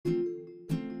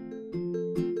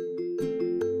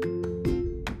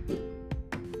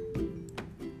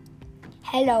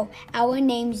Hello, our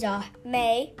names are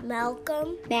May,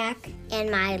 Malcolm, Mac,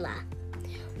 and Mila.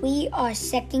 We are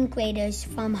second graders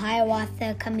from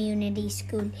Hiawatha Community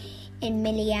School in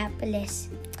Minneapolis.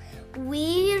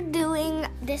 We're doing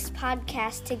this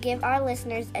podcast to give our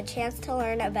listeners a chance to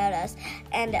learn about us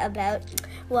and about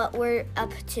what we're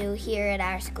up to here at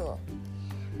our school.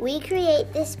 We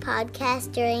create this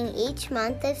podcast during each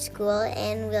month of school,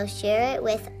 and we'll share it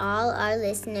with all our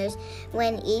listeners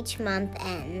when each month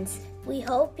ends. We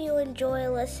hope you enjoy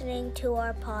listening to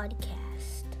our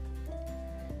podcast.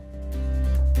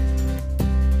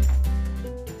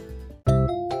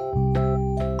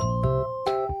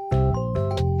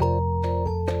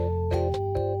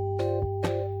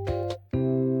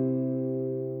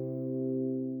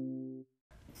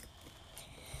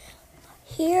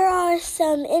 Here are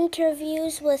some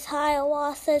interviews with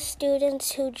Hiawatha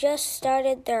students who just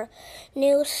started their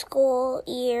new school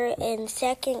year in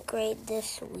second grade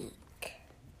this week.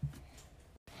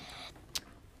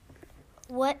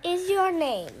 What is your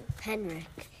name? Henrik.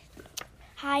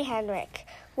 Hi, Henrik.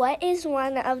 What is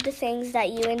one of the things that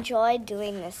you enjoyed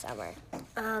doing this summer?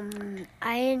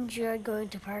 I enjoy going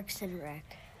to Parks and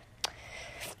Rec.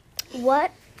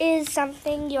 What is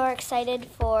something you're excited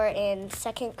for in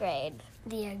second grade?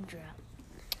 The egg drop.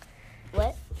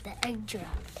 What? The egg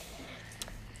drop.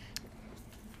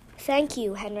 Thank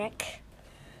you, Henrik.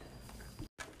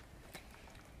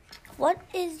 What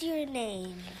is your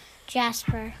name?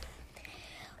 Jasper.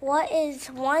 What is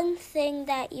one thing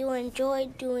that you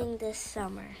enjoyed doing this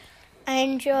summer? I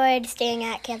enjoyed staying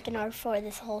at Camp the North for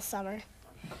this whole summer.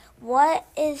 What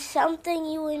is something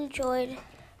you enjoyed?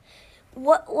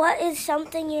 What is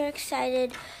something you're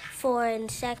excited for in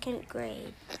second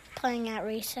grade? Playing at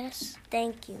recess.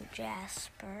 Thank you,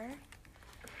 Jasper.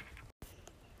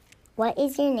 What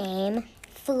is your name?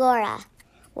 Flora.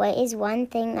 What is one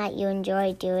thing that you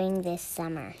enjoy doing this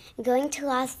summer? Going to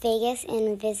Las Vegas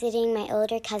and visiting my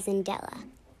older cousin Della.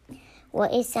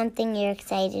 What is something you're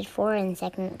excited for in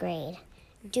second grade?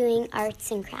 Doing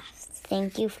arts and crafts.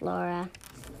 Thank you, Flora.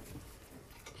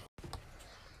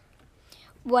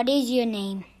 What is your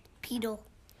name? Peter.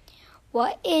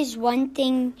 What is one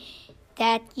thing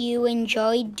that you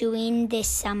enjoyed doing this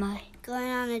summer? Going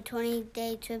on a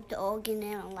 20-day trip to Oregon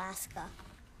and Alaska.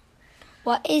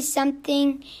 What is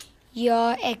something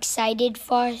you're excited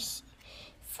for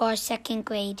second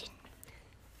grade?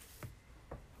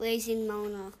 Raising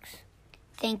monarchs.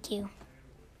 Thank you.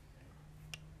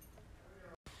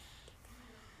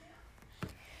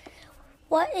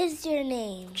 What is your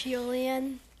name?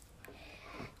 Julian.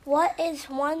 What is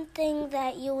one thing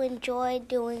that you enjoyed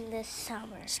doing this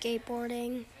summer?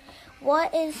 Skateboarding.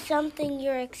 What is something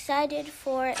you're excited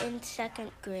for in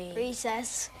second grade?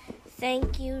 Recess.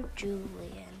 Thank you,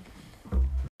 Julian.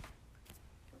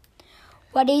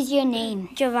 What is your name?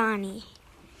 Giovanni.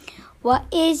 What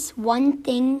is one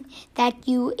thing that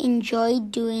you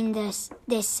enjoyed doing this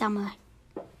summer?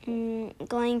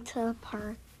 Going to the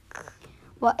park.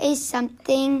 What is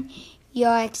something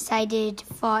you're excited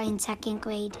for in second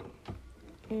grade?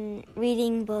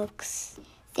 Reading books.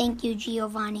 Thank you,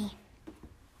 Giovanni.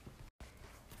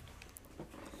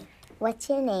 What's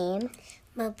your name?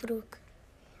 Mabruk.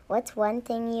 What's one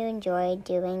thing you enjoyed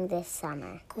doing this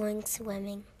summer? Going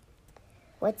swimming.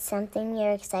 What's something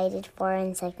you're excited for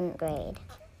in second grade?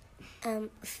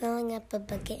 Filling up a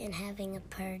bucket and having a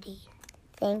party.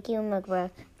 Thank you,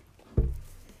 McBrook.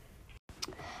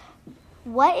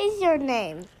 What is your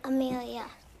name? Amelia.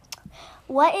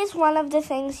 What is one of the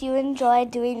things you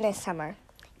enjoyed doing this summer?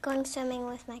 Going swimming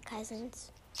with my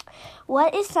cousins.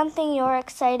 What is something you're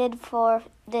excited for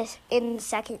this in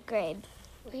second grade?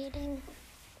 Reading.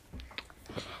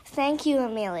 Thank you,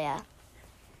 Amelia.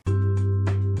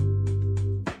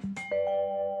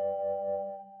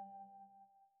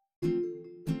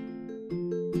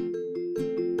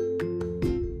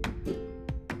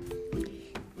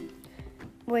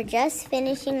 We're just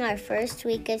finishing our first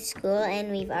week of school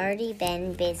and we've already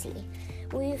been busy.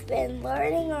 We've been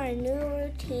learning our new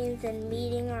routines and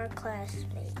meeting our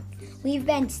classmates. We've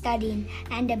been studying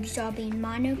and absorbing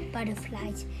monarch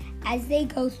butterflies as they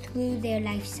go through their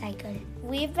life cycle.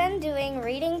 We've been doing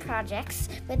reading projects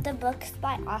with the books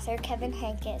by author Kevin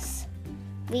Hankes.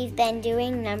 We've been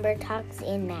doing number talks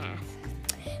in math.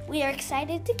 We are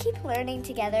excited to keep learning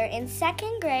together in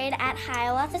second grade at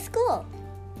Hiawatha School.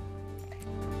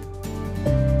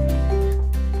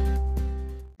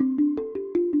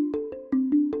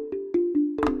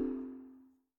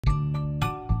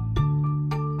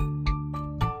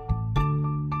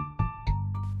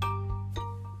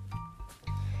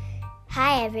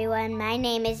 Hi everyone, my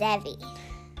name is Evie.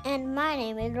 And my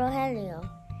name is Rogelio.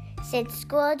 Since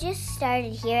school just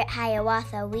started here at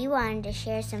Hiawatha, we wanted to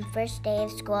share some first day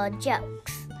of school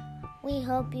jokes. We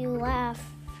hope you laugh.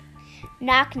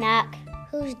 Knock, knock.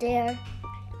 Who's there?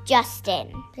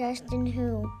 Justin. Justin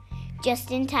who?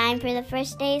 Just in time for the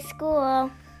first day of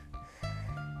school.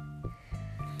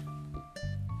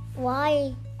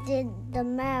 Why did the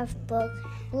math book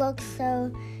look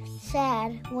so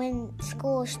sad when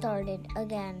school started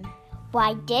again?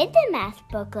 Why did the math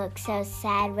book look so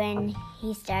sad when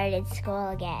he started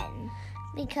school again?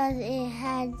 Because it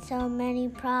had so many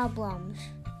problems.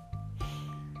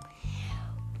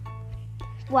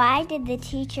 Why did the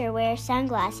teacher wear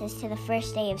sunglasses to the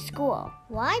first day of school?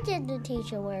 Why did the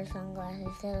teacher wear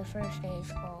sunglasses to the first day of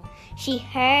school? She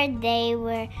heard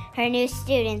her new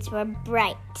students were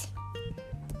bright.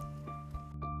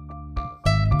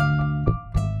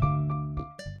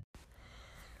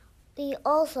 We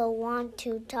also want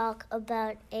to talk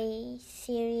about a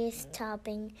serious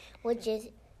topic, which is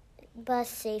bus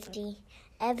safety.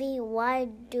 Evie, why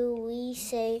do we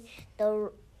say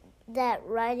that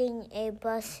riding a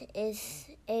bus is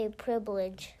a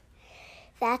privilege?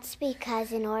 That's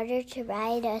because in order to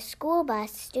ride a school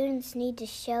bus, students need to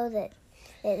show that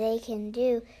they can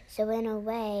do so in a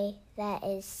way that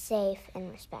is safe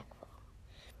and respectful.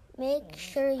 Make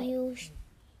sure you...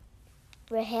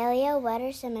 Rogelio, what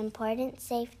are some important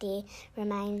safety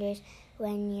reminders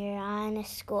when you're on a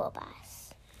school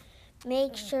bus?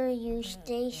 Make sure you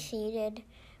stay seated.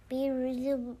 Be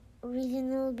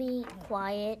reasonably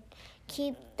quiet.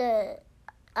 Keep the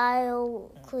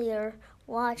aisle clear.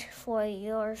 Watch for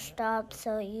your stop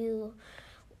so you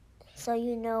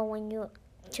know when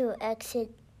to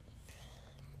exit.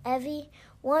 Evie,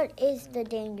 what is the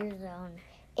danger zone?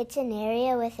 It's an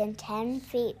area within 10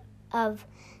 feet of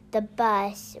the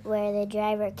bus where the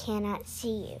driver cannot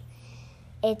see you.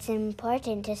 It's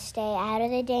important to stay out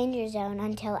of the danger zone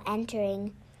until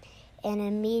entering and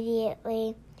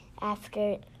immediately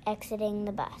after exiting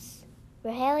the bus.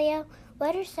 Rogelio,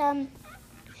 what are some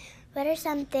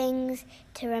things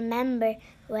to remember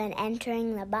when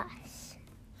entering the bus?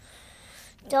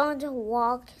 Don't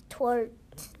walk towards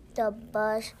the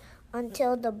bus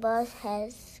until the bus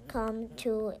has come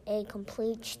to a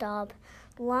complete stop.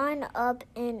 Line up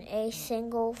in a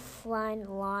single fine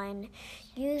line.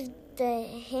 Use the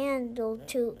handle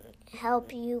to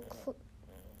help you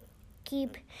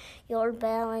keep your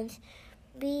balance.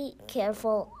 Be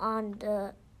careful on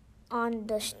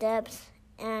the steps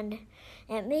and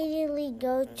immediately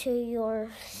go to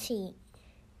your seat.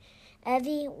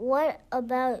 Evie, what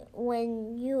about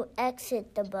when you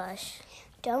exit the bus?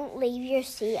 Don't leave your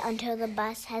seat until the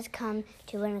bus has come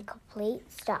to a complete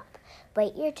stop.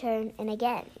 Wait your turn and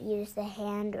again use the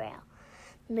handrail.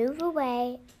 Move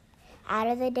away out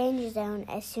of the danger zone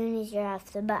as soon as you're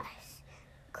off the bus.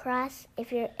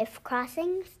 If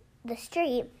crossing the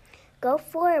street, go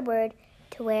forward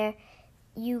to where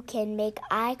you can make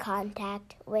eye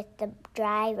contact with the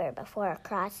driver before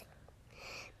crossing.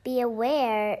 Be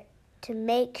aware to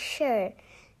make sure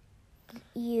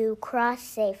you cross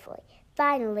safely.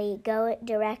 Finally, go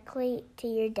directly to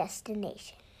your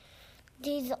destination.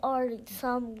 These are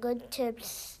some good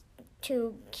tips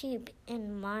to keep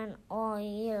in mind all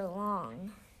year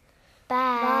long.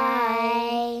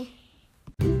 Bye.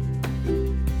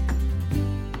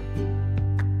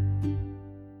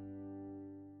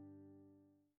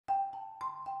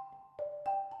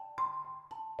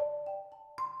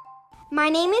 My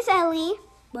name is Ellie.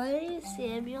 My name is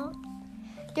Samuel.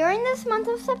 During this month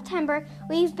of September,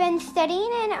 we've been studying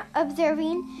and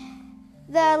observing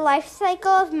the life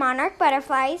cycle of monarch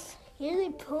butterflies. Here's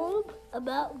a poem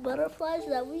about butterflies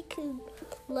that we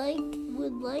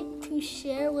would like to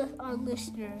share with our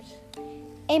listeners.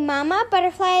 A mama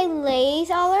butterfly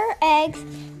lays all her eggs.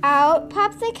 Out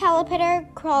pops the caterpillar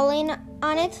crawling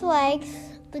on its legs.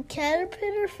 The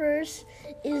caterpillar first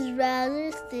is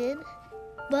rather thin,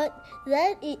 but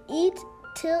then it eats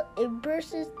till it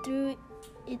bursts through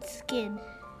its skin.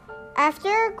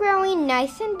 After growing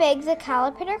nice and big, the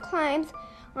caterpillar climbs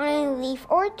on a leaf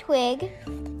or twig.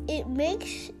 It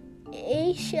makes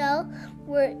a shell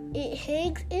where it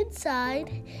hangs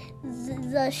inside.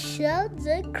 The shell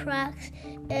then cracks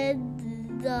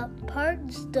and the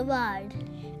parts divide.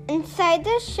 Inside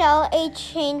the shell, a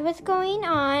change was going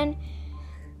on.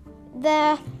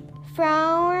 The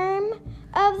form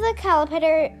of the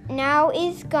caterpillar now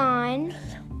is gone.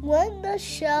 When the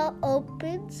shell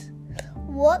opens,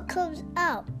 what comes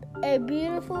out? A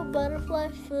beautiful butterfly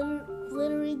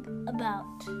flittering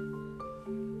about.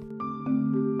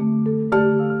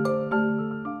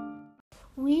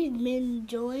 We I'm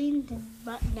joined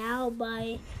now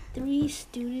by 3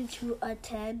 students who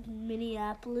attend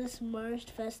Minneapolis March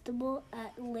Festival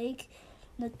at Lake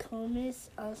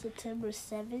Nokomis on September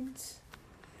 7th.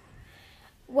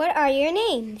 What are your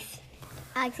names?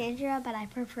 Alexandra, but I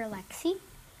prefer Lexi.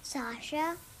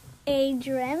 Sasha.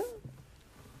 Adrian.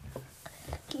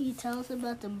 Can you tell us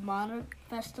about the Monarch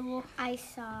Festival? I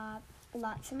saw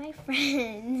lots of my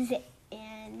friends,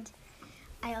 and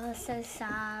I also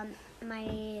saw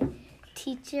my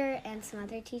teacher and some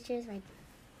other teachers,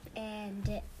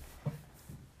 yeah.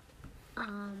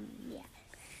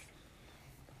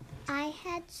 I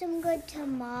had some good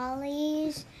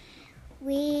tamales.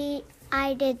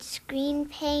 I did screen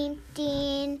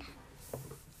painting.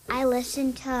 I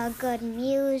listened to good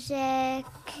music.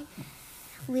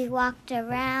 We walked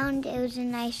around. It was a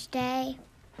nice day.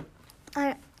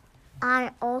 I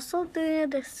also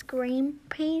did the screen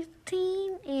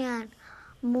painting, and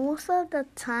most of the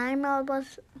time I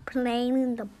was playing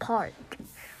in the park.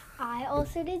 I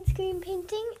also did screen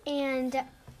painting, and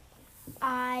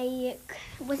I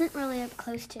wasn't really up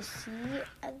close to see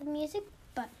the music,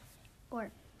 but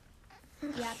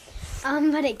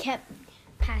it kept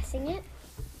passing it.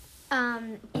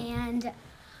 And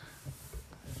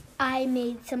I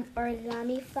made some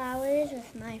origami flowers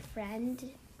with my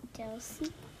friend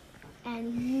Delcy,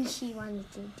 and she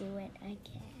wanted to do it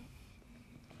again.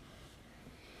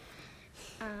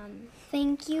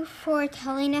 Thank you for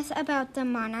telling us about the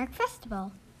Monarch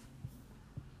Festival.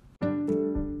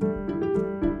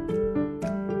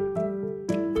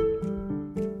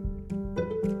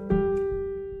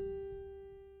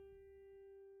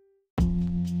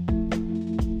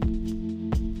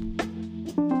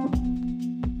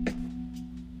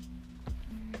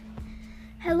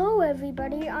 Hello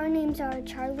everybody, our names are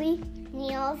Charlie,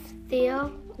 Niels.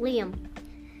 Theo, Liam.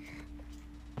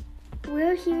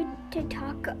 We're here to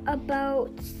talk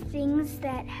about things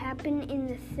that happen in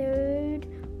the 3rd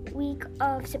week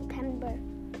of September.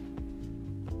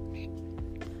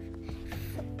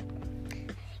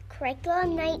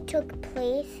 Curriculum night took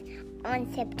place on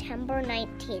September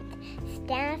 19th.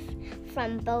 Staff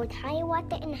from both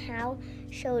Hiawatha and Howe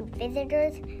showed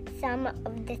visitors some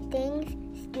of the things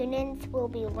students will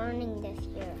be learning this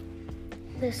year.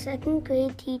 The 2nd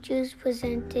grade teachers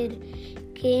presented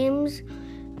games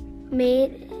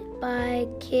made by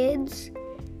kids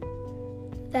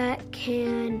that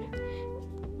can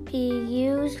be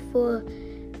used for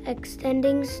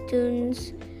extending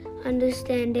students'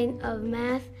 understanding of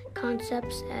math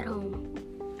concepts at home.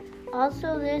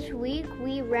 Also this week,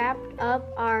 we wrapped up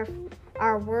our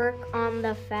work on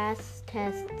the FAST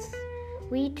tests.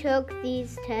 We took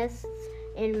these tests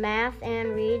in math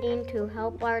and reading to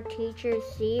help our teachers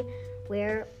see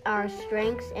where our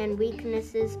strengths and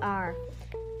weaknesses are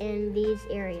in these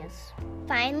areas.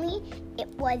 Finally, it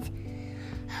was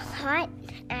hot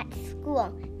at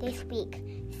school this week.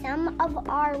 Some of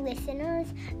our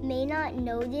listeners may not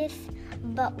know this,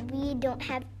 but we don't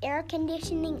have air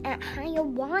conditioning at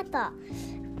Hiawatha.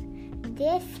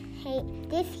 This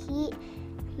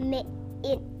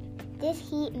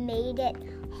heat made it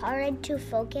hard to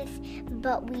focus,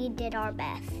 but we did our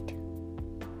best.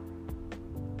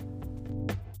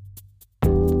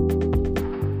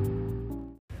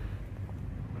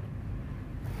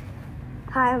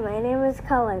 Hi, my name is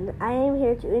Cullen. I am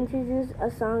here to introduce a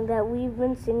song that we've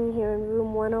been singing here in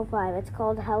room 105. It's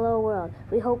called Hello World.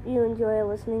 We hope you enjoy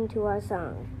listening to our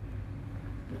song.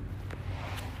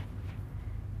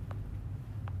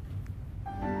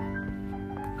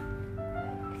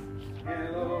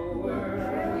 Hello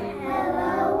world,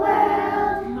 hello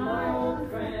world, my old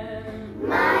friend,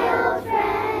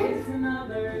 it's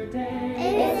another day,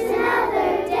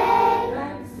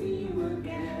 glad to see you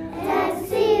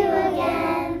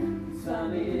again,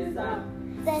 sun is up,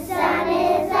 The sun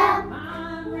is up.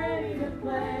 I'm ready to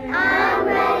play, I'm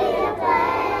ready to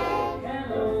play.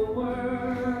 hello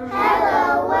world,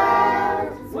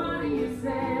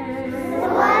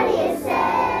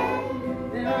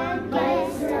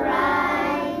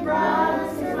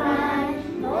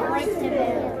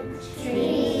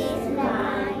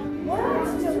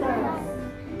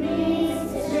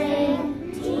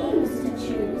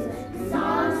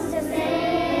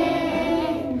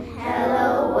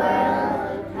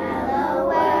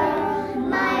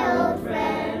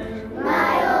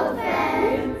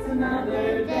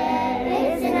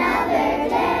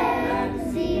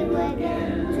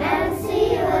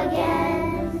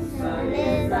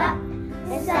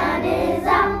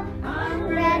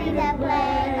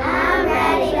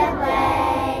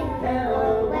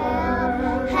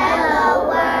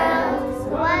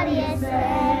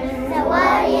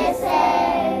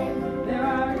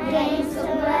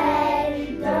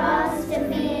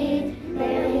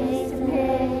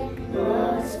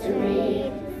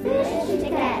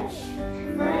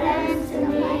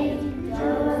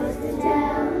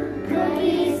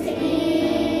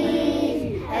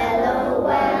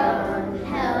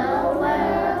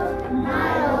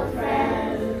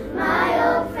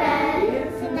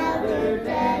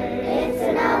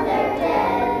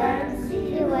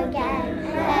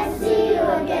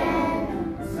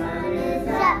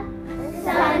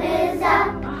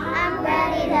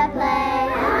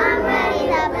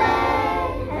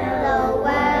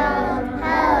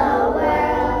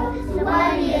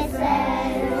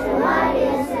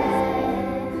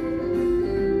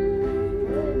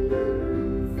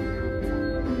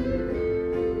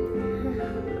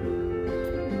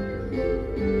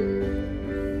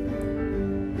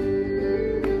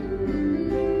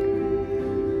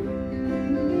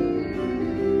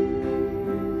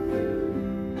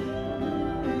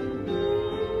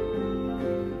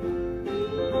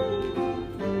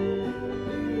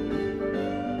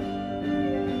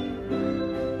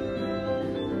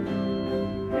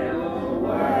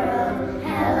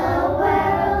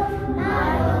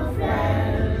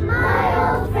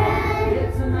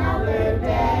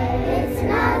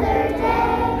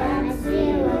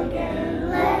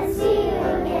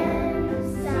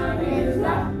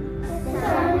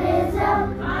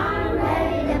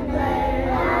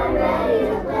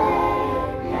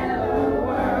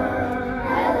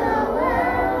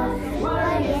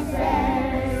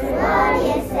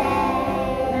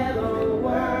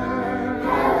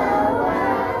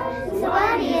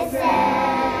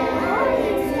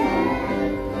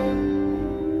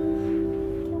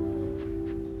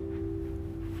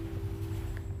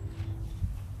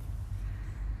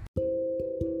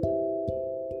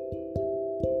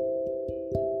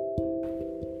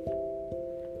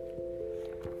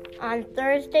 On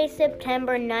Thursday,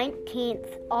 September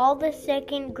 19th, all the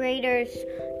second graders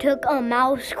took a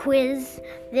mouse quiz.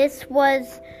 This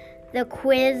was the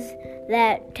quiz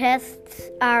that tests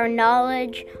our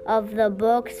knowledge of the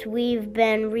books we've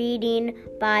been reading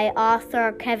by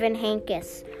author Kevin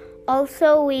Henkes.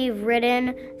 Also, we've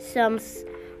written some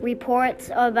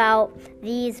reports about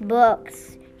these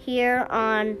books. Here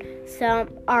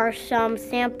are some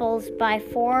samples by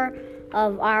 4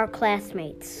 of our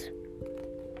classmates.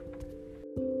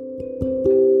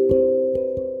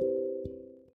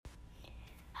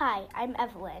 Hi, I'm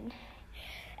Evelyn,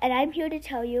 and I'm here to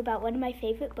tell you about one of my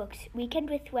favorite books, Weekend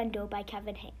with Wendell by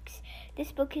Kevin Henkes.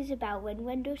 This book is about when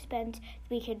Wendell spends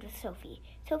the weekend with Sophie.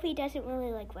 Sophie doesn't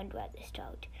really like Wendell at the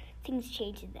start. Things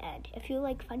change in the end. If you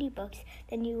like funny books,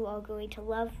 then you are going to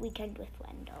love Weekend with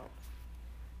Wendell.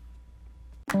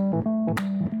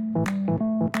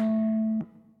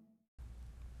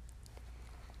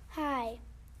 Hi,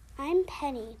 I'm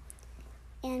Penny,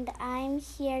 and I'm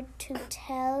here to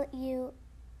tell you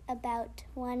about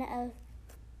one of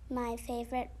my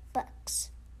favorite books,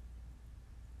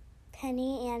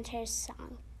 Penny and Her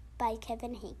Song by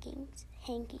Kevin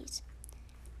Henkes.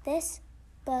 This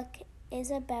book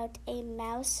is about a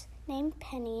mouse named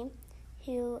Penny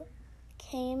who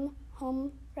came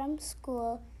home from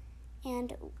school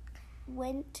and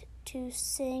went to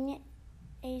sing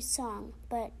a song,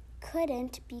 but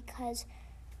couldn't because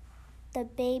the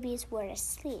babies were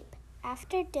asleep.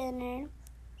 After dinner,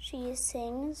 she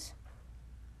sings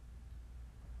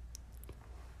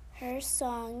her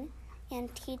song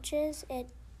and teaches it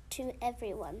to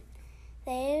everyone.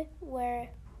 They were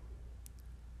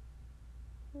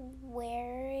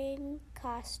wearing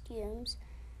costumes,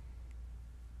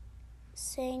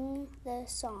 sing the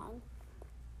song.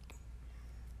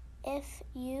 If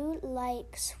you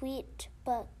like sweet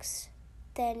books,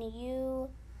 then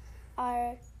you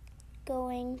are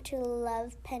going to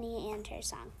love Penny and Her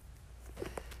Song.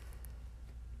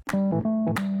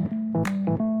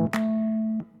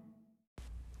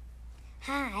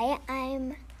 Hi,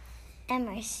 I'm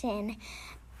Emerson,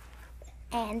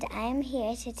 and I'm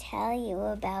here to tell you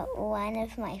about one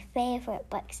of my favorite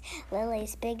books,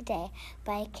 Lily's Big Day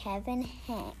by Kevin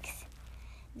Henkes.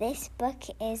 This book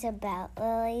is about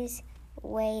Lily's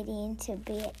waiting to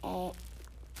be a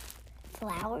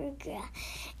flower girl,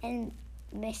 and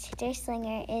Mr.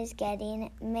 Slinger is getting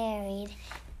married,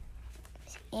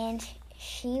 and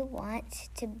she wants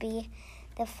to be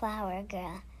the flower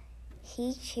girl.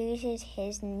 He chooses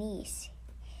his niece.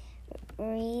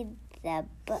 Read the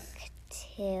book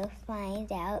to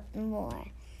find out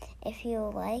more. If you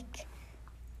like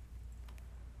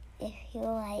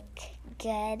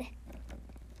good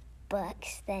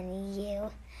books, then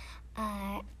you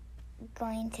are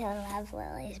going to love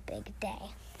Lily's Big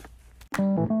Day.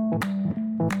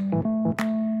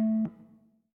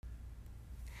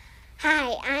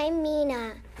 Hi, I'm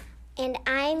Mina, and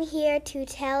I'm here to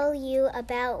tell you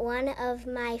about one of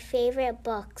my favorite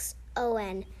books,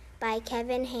 Owen, by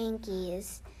Kevin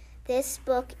Henkes. This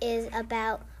book is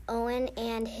about Owen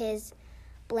and his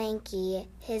blankie.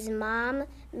 His mom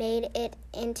made it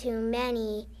into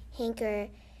many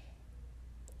handkerchiefs.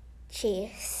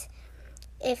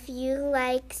 If you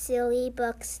like silly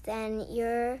books, then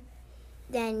you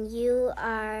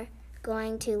are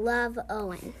going to love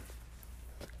Owen.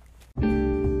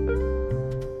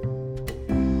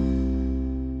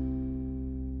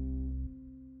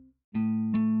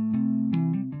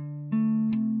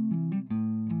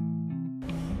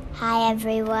 Hi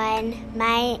everyone,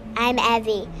 I'm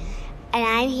Evie, and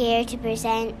I'm here to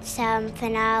present some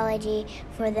phonology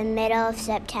for the middle of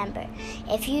September.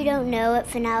 If you don't know what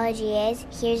phonology is,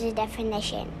 here's a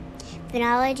definition.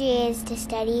 Phonology is the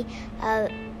study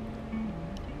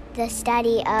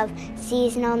of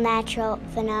seasonal natural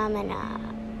phenomena,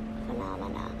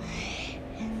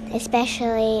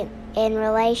 especially in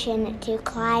relation to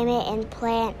climate and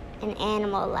plant and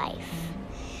animal life.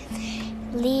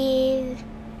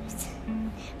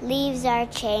 Leaves are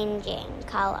changing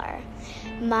color.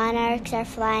 Monarchs are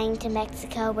flying to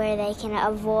Mexico where they can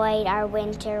avoid our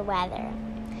winter weather.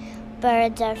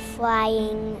 Birds are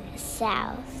flying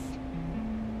south.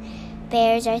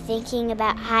 Bears are thinking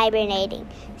about hibernating.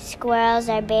 Squirrels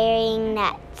are burying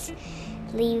nuts.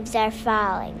 Leaves are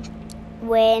falling.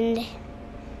 Wind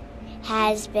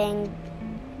has been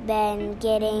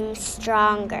getting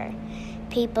stronger.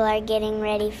 People are getting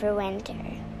ready for winter.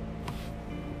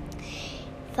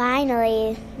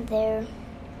 Finally, there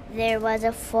was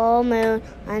a full moon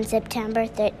on September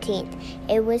 13th.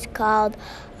 It was called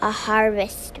a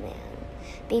harvest moon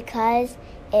because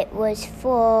it was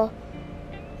full.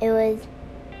 It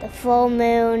the full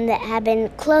moon that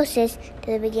happened closest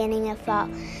to the beginning of fall,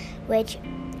 which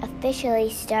officially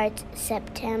starts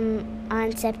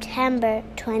on September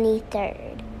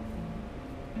 23rd.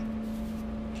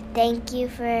 Thank you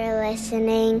for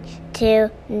listening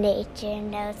to Nature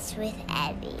Notes with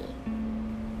Abby.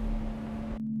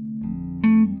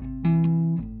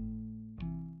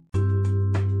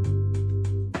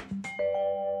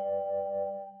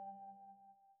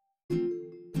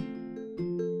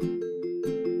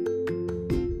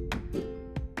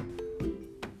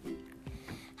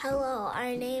 Hello,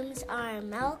 our names are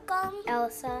Malcolm,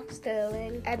 Elsa,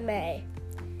 Sterling, and May.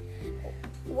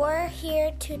 We're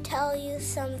here to tell you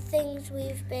some things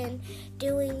we've been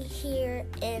doing here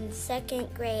in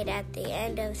second grade at the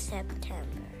end of September.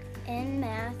 In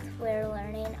math, we're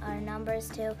learning our numbers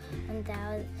to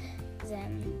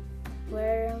 1,000.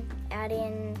 We're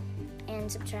adding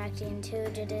and subtracting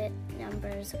two-digit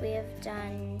numbers. We have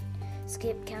done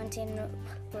skip counting,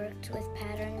 worked with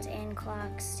patterns and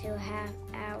clocks to half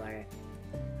hour.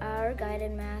 Our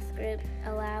guided math group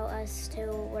allow us to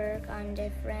work on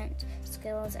different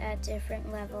skills at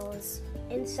different levels.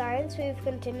 In science, we've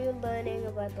continued learning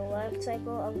about the life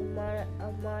cycle of monarch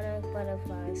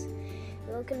butterflies.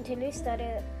 We'll continue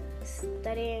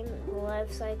studying the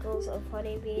life cycles of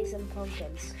honeybees and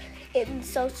pumpkins. In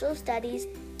social studies,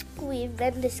 we've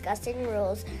been discussing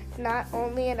rules, not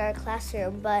only in our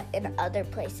classroom, but in other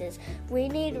places. We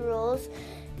need rules.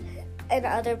 In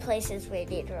other places, we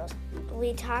need rules.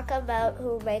 We talk about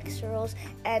who makes rules,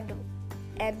 and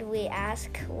we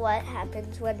ask what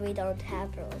happens when we don't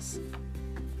have rules.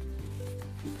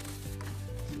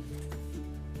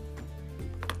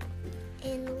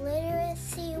 In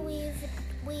literacy,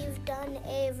 we've done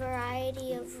a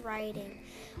variety of writing.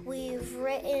 We've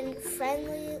written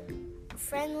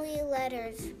friendly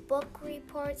letters, book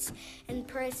reports, and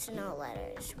personal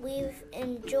letters. We've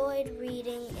enjoyed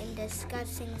reading and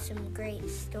discussing some great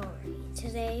stories.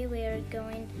 Today we are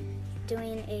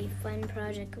doing a fun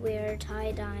project. We are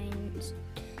tie-dyeing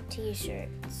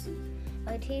t-shirts.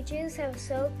 Our teachers have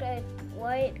soaked our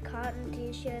white cotton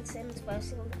t-shirts in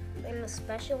a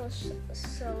special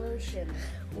solution.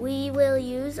 We will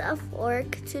use a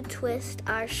fork to twist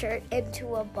our shirt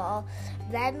into a ball.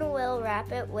 Then we'll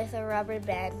wrap it with a rubber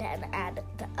band and add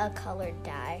a colored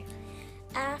dye.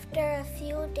 After a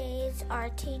few days, our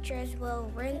teachers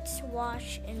will rinse,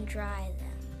 wash, and dry them.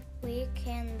 We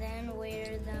can then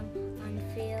wear them on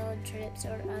field trips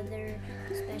or other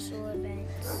special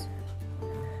events.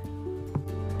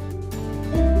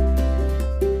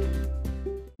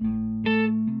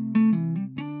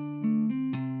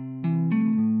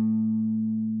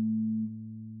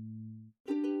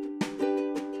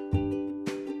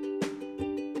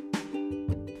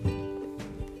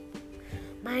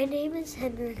 My name is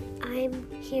Henrik. I'm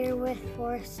here with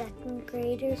 4 second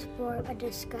graders for a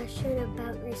discussion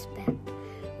about respect,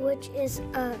 which is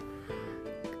a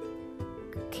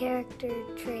character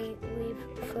trait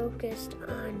we've focused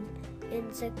on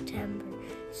in September.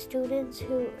 Students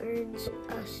who earns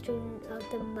a Student of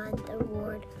the Month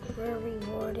award were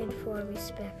rewarded for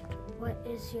respect. What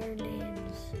is your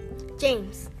names?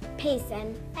 James,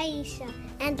 Payson, Aisha,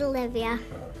 and Olivia.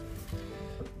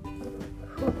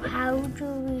 How do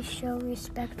we show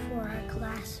respect for our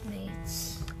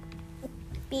classmates?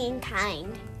 being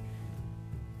kind,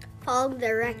 following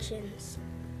directions,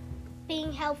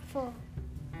 Being helpful.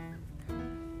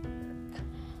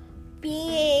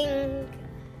 being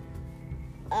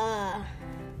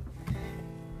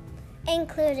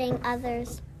Including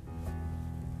others.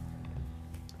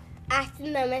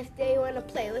 asking them if they want to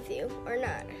play with you or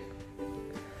not.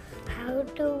 How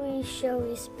do we show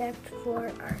respect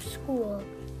for our school?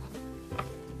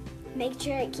 Make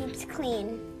sure it keeps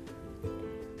clean.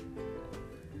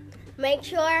 Make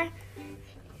sure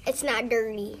it's not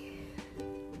dirty.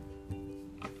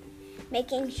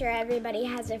 Making sure everybody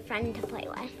has a friend to play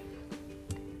with.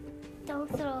 Don't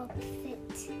throw a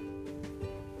fit.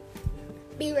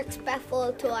 Be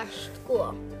respectful to our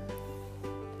school.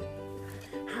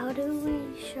 How do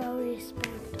we show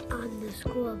respect on the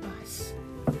school bus?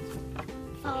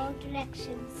 Follow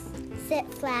directions.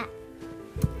 Sit flat.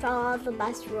 Follow the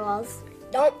bus rules.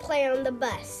 Don't play on the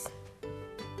bus.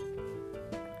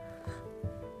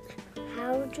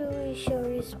 How do we show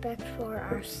respect for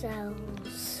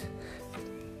ourselves?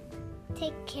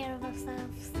 Take care of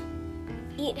ourselves.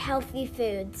 Eat healthy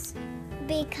foods.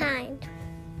 Be kind.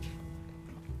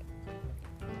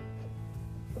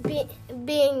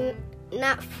 Being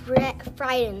not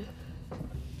frightened.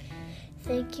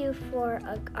 Thank you for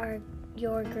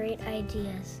your great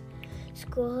ideas.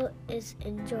 School is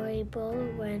enjoyable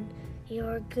when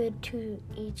you're good to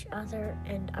each other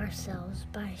and ourselves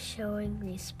by showing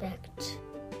respect.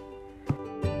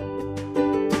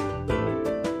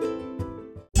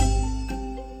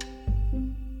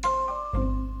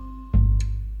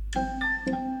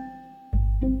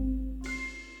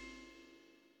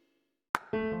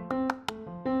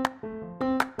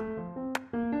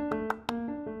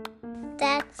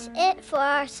 That's it for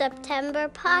our September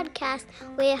podcast.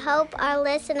 We hope our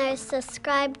listeners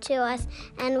subscribe to us,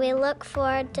 and we look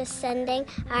forward to sending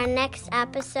our next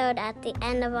episode at the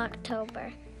end of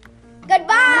October.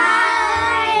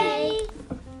 Goodbye!